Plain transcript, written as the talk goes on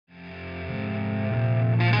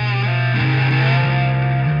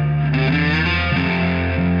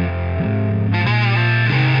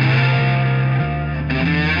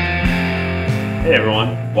Hey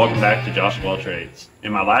everyone, welcome back to Josh Well Trades.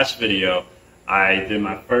 In my last video, I did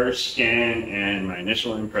my first scan and my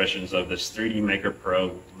initial impressions of this 3D Maker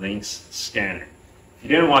Pro Lynx scanner. If you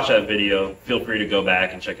didn't watch that video, feel free to go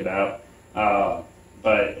back and check it out.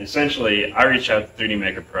 But essentially, I reached out to 3D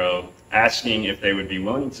Maker Pro asking if they would be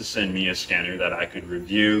willing to send me a scanner that I could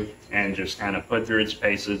review and just kind of put through its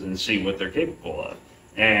paces and see what they're capable of.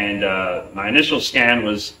 And my initial scan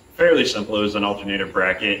was fairly simple. It was an alternator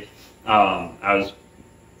bracket. I was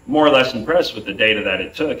more or less impressed with the data that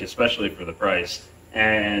it took, especially for the price.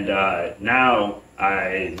 And now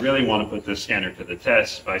I really want to put this scanner to the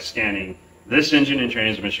test by scanning this engine and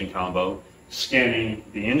transmission combo, scanning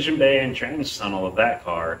the engine bay and trans tunnel of that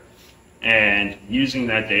car, and using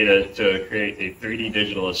that data to create a 3D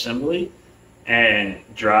digital assembly and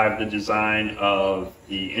drive the design of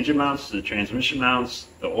the engine mounts, the transmission mounts,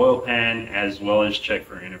 the oil pan, as well as check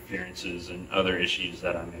for interferences and other issues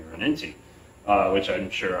that I may run into, which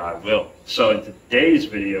I'm sure I will. So in today's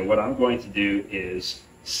video, what I'm going to do is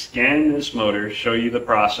scan this motor, show you the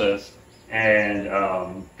process, and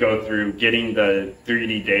go through getting the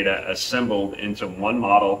 3D data assembled into one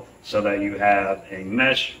model so that you have a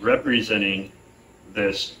mesh representing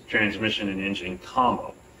this transmission and engine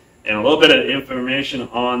combo. And a little bit of information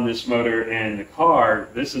on this motor and the car.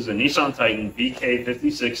 This is a Nissan Titan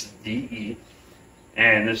VK56DE,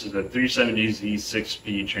 and this is a 370Z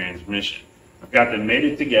 6-speed transmission. I've got them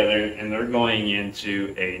mated together, and they're going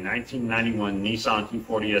into a 1991 Nissan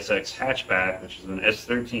 240SX hatchback, which is an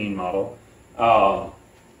S13 model.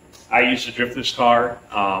 I used to drift this car.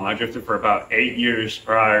 I drifted for about 8 years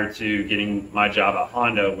prior to getting my job at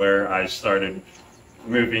Honda, where I started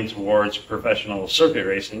moving towards professional circuit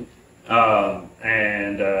racing,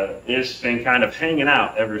 it's been kind of hanging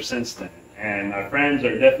out ever since then. And my friends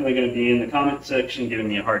are definitely going to be in the comment section giving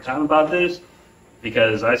me a hard time about this,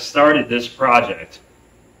 because I started this project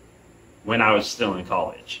when I was still in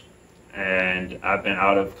college, and I've been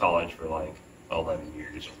out of college for like 11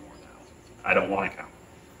 years or more now. I don't want to count.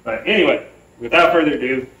 But anyway, without further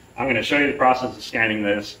ado, I'm going to show you the process of scanning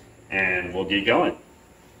this, and we'll get going.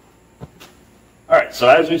 Alright, so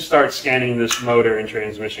as we start scanning this motor and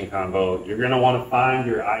transmission combo, you're going to want to find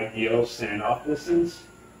your ideal standoff distance,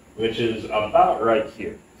 which is about right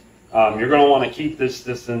here. You're going to want to keep this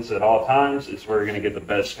distance at all times. It's where you're going to get the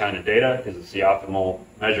best kind of data, because it's the optimal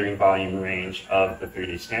measuring volume range of the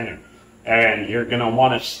 3D scanner. And you're going to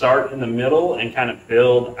want to start in the middle and kind of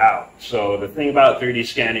build out. So the thing about 3D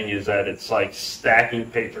scanning is that it's like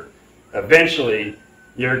stacking paper. Eventually,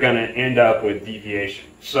 you're going to end up with deviation.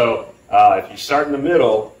 So if you start in the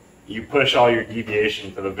middle, you push all your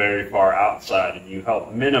deviation to the very far outside, and you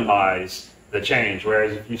help minimize the change.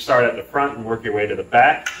 Whereas if you start at the front and work your way to the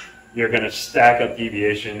back, you're going to stack up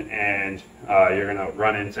deviation, and you're going to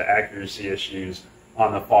run into accuracy issues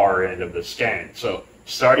on the far end of the scan. So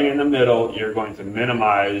starting in the middle, you're going to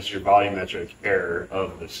minimize your volumetric error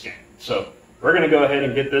of the scan. So we're going to go ahead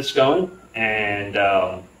and get this going and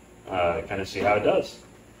kind of see how it does.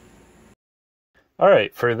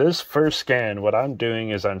 Alright, for this first scan, what I'm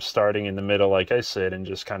doing is I'm starting in the middle, like I said, and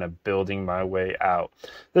just kind of building my way out.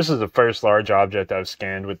 This is the first large object I've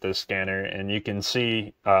scanned with this scanner, and you can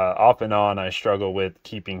see off and on I struggle with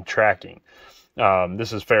keeping tracking.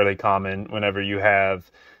 This is fairly common whenever you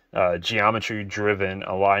have geometry-driven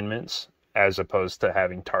alignments as opposed to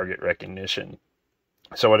having target recognition.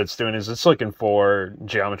 So what it's doing is it's looking for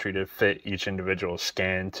geometry to fit each individual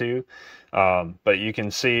scan to. But you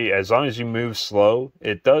can see as long as you move slow,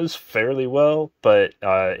 it does fairly well, but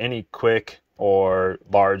any quick or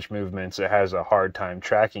large movements, it has a hard time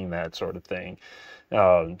tracking that sort of thing.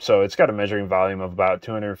 So it's got a measuring volume of about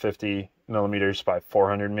 250 millimeters by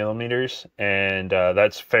 400 millimeters, and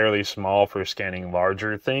that's fairly small for scanning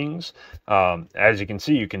larger things. As you can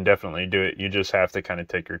see, you can definitely do it. You just have to kind of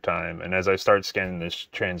take your time. And as I start scanning this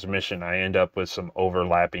transmission, I end up with some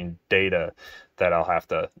overlapping data that I'll have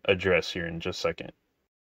to address here in just a second.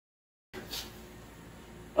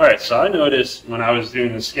 Alright, so I noticed when I was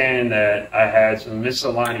doing the scan that I had some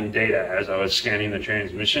misaligning data as I was scanning the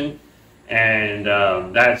transmission, and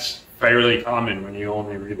that's fairly common when you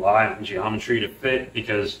only rely on geometry to fit,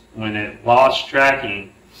 because when it lost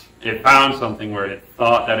tracking, it found something where it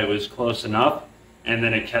thought that it was close enough, and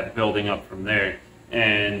then it kept building up from there.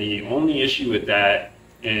 And the only issue with that,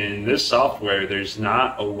 in this software, there's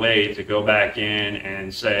not a way to go back in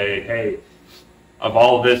and say, hey, of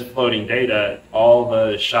all of this floating data, all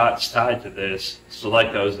the shots tied to this,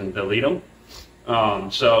 select those and delete them.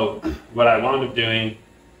 So what I wound up doing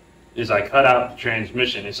is I cut out the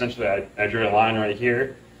transmission. Essentially, I drew a line right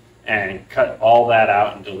here and cut all that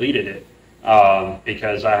out and deleted it.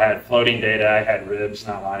 because I had floating data, I had ribs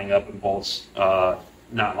not lining up and bolts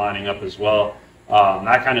not lining up as well.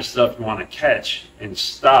 That kind of stuff you want to catch and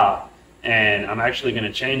stop. And I'm actually going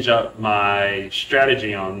to change up my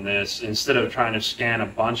strategy on this. Instead of trying to scan a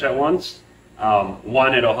bunch at once,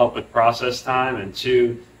 one, it'll help with process time, and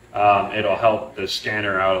two, it'll help the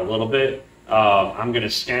scanner out a little bit. I'm going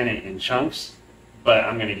to scan it in chunks, but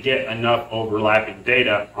I'm going to get enough overlapping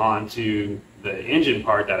data onto the engine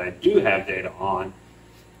part that I do have data on,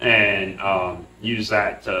 and use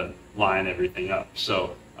that to line everything up.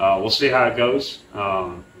 So we'll see how it goes.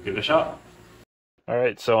 Give it a shot. All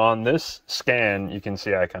right, so on this scan, you can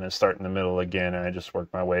see I kind of start in the middle again, and I just work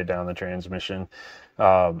my way down the transmission.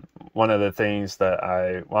 One of the things that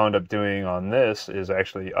I wound up doing on this is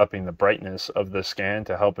actually upping the brightness of the scan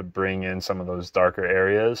to help it bring in some of those darker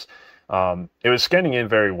areas. It was scanning in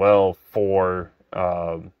very well for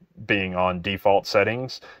being on default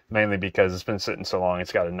settings, mainly because it's been sitting so long.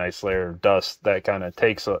 It's got a nice layer of dust that kind of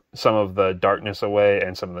takes some of the darkness away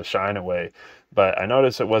and some of the shine away. But I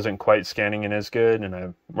noticed it wasn't quite scanning in as good,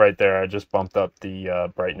 and right there I just bumped up the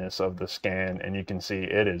brightness of the scan, and you can see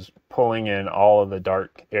it is pulling in all of the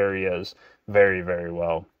dark areas very, very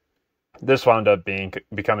well. This wound up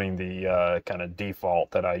becoming the kind of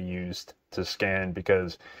default that I used to scan,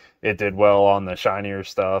 because it did well on the shinier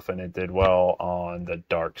stuff and it did well on the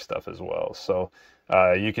dark stuff as well. So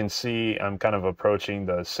you can see I'm kind of approaching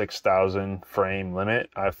the 6,000 frame limit.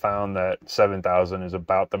 I found that 7,000 is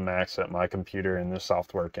about the max that my computer and this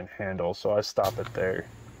software can handle, so I stop it there.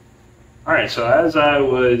 All right, so as I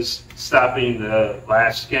was stopping the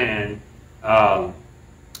last scan, I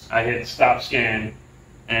hit stop scan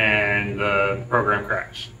and the program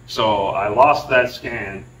crashed. So I lost that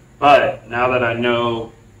scan, but now that I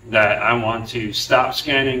know that I want to stop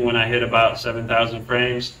scanning when I hit about 7,000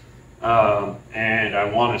 frames, and I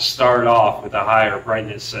want to start off with a higher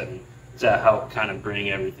brightness setting to help kind of bring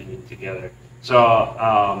everything together. So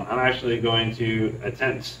I'm actually going to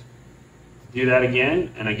attempt to do that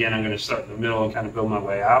again, and again I'm going to start in the middle and kind of build my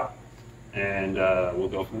way out, and we'll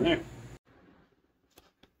go from there.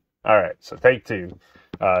 All right, so take two.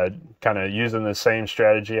 Kind of using the same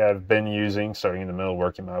strategy I've been using, starting in the middle,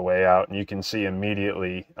 working my way out, and you can see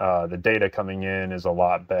immediately the data coming in is a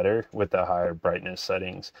lot better with the higher brightness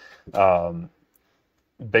settings.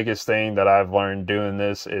 Biggest thing that I've learned doing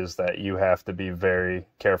this is that you have to be very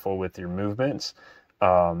careful with your movements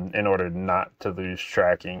in order not to lose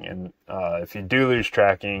tracking, and if you do lose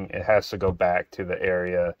tracking, it has to go back to the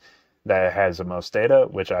area that has the most data,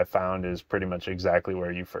 which I found is pretty much exactly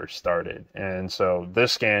where you first started. And so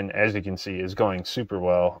this scan, as you can see, is going super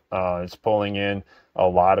well. It's pulling in a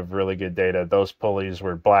lot of really good data. Those pulleys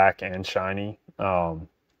were black and shiny, and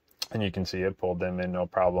you can see it pulled them in no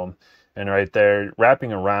problem. And right there,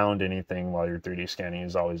 wrapping around anything while you're 3D scanning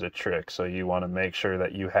is always a trick. So you want to make sure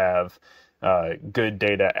that you have good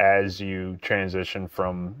data as you transition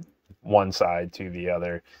from one side to the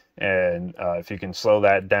other, and if you can slow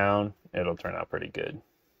that down, it'll turn out pretty good.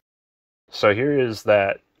 So here is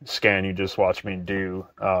that scan you just watched me do.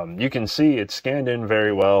 You can see it's scanned in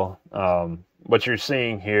very well. What you're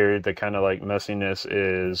seeing here, the kind of like messiness,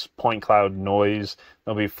 is point cloud noise.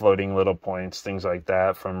 There'll be floating little points, things like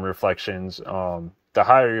that from reflections. The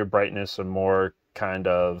higher your brightness, the more kind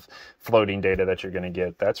of floating data that you're going to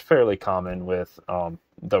get. That's fairly common with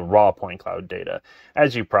the raw point cloud data.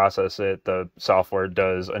 As you process it, the software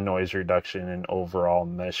does a noise reduction and overall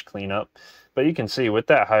mesh cleanup. But you can see with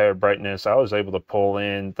that higher brightness, I was able to pull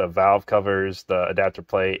in the valve covers, the adapter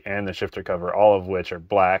plate, and the shifter cover, all of which are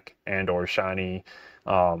black and or shiny,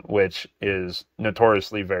 which is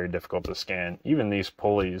notoriously very difficult to scan. Even these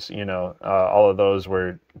pulleys, you know, all of those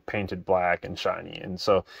were painted black and shiny. And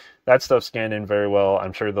so that stuff scanned in very well.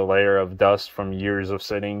 I'm sure the layer of dust from years of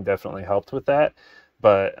sitting definitely helped with that.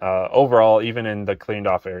 But overall, even in the cleaned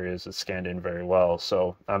off areas, it scanned in very well.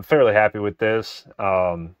 So I'm fairly happy with this.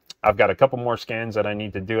 I've got a couple more scans that I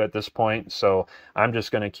need to do at this point, so I'm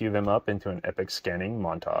just going to cue them up into an epic scanning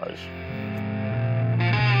montage.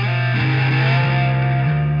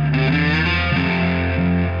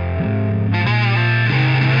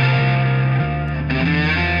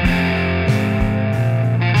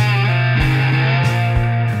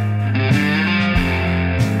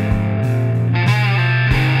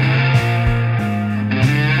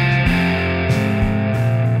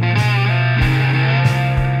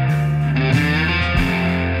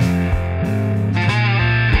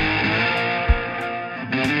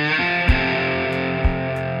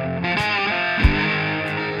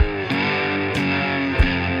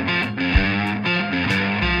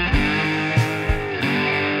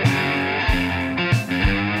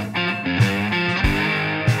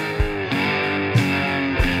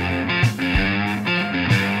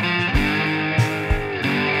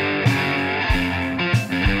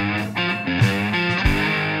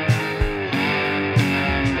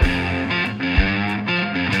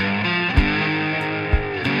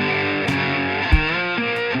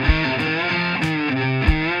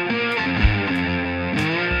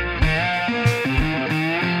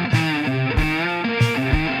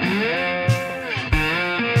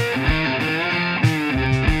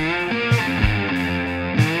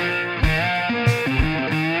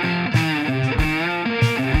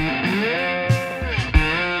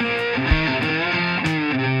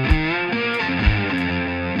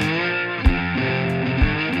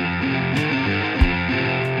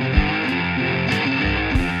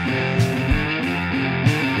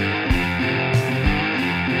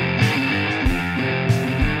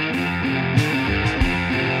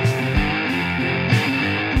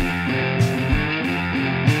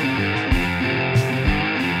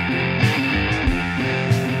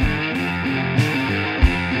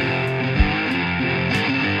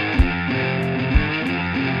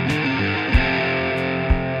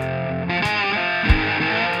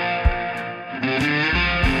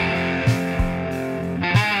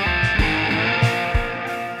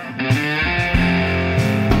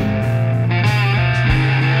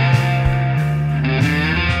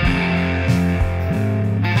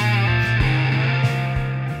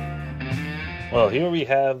 here we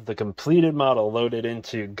have the completed model loaded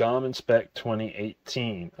into GOM Inspect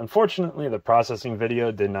 2018. Unfortunately, the processing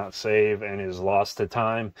video did not save and is lost to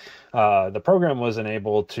time. The program wasn't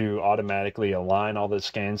able to automatically align all the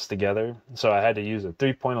scans together, so I had to use a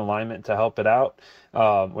 3-point alignment to help it out,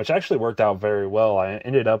 which actually worked out very well. I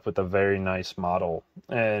ended up with a very nice model.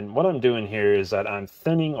 And what I'm doing here is that I'm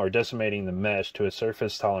thinning or decimating the mesh to a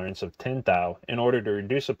surface tolerance of 10 thou in order to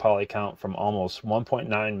reduce a poly count from almost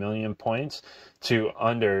 1.9 million points to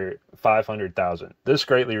under 500,000. This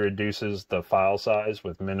greatly reduces the file size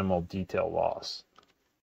with minimal detail loss.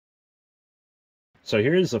 So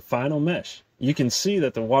here is the final mesh. You can see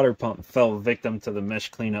that the water pump fell victim to the mesh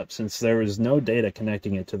cleanup since there was no data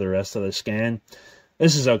connecting it to the rest of the scan.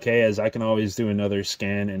 This is okay, as I can always do another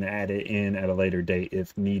scan and add it in at a later date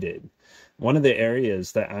if needed. One of the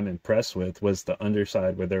areas that I'm impressed with was the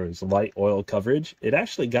underside where there was light oil coverage. It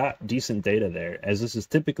actually got decent data there, as this is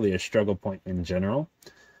typically a struggle point in general.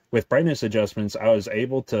 With brightness adjustments, I was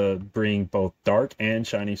able to bring both dark and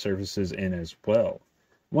shiny surfaces in as well.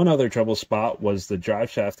 One other trouble spot was the drive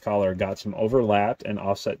shaft collar got some overlapped and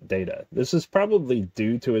offset data. This is probably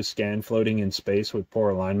due to a scan floating in space with poor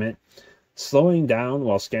alignment. Slowing down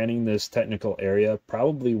while scanning this technical area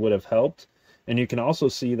probably would have helped, and you can also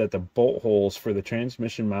see that the bolt holes for the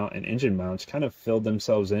transmission mount and engine mounts kind of filled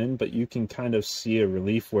themselves in, but you can kind of see a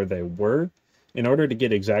relief where they were. In order to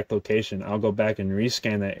get exact location, I'll go back and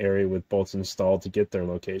rescan that area with bolts installed to get their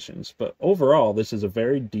locations. But overall, this is a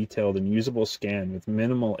very detailed and usable scan with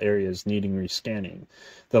minimal areas needing rescanning.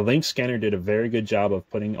 The Lynx scanner did a very good job of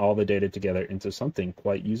putting all the data together into something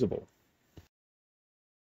quite usable.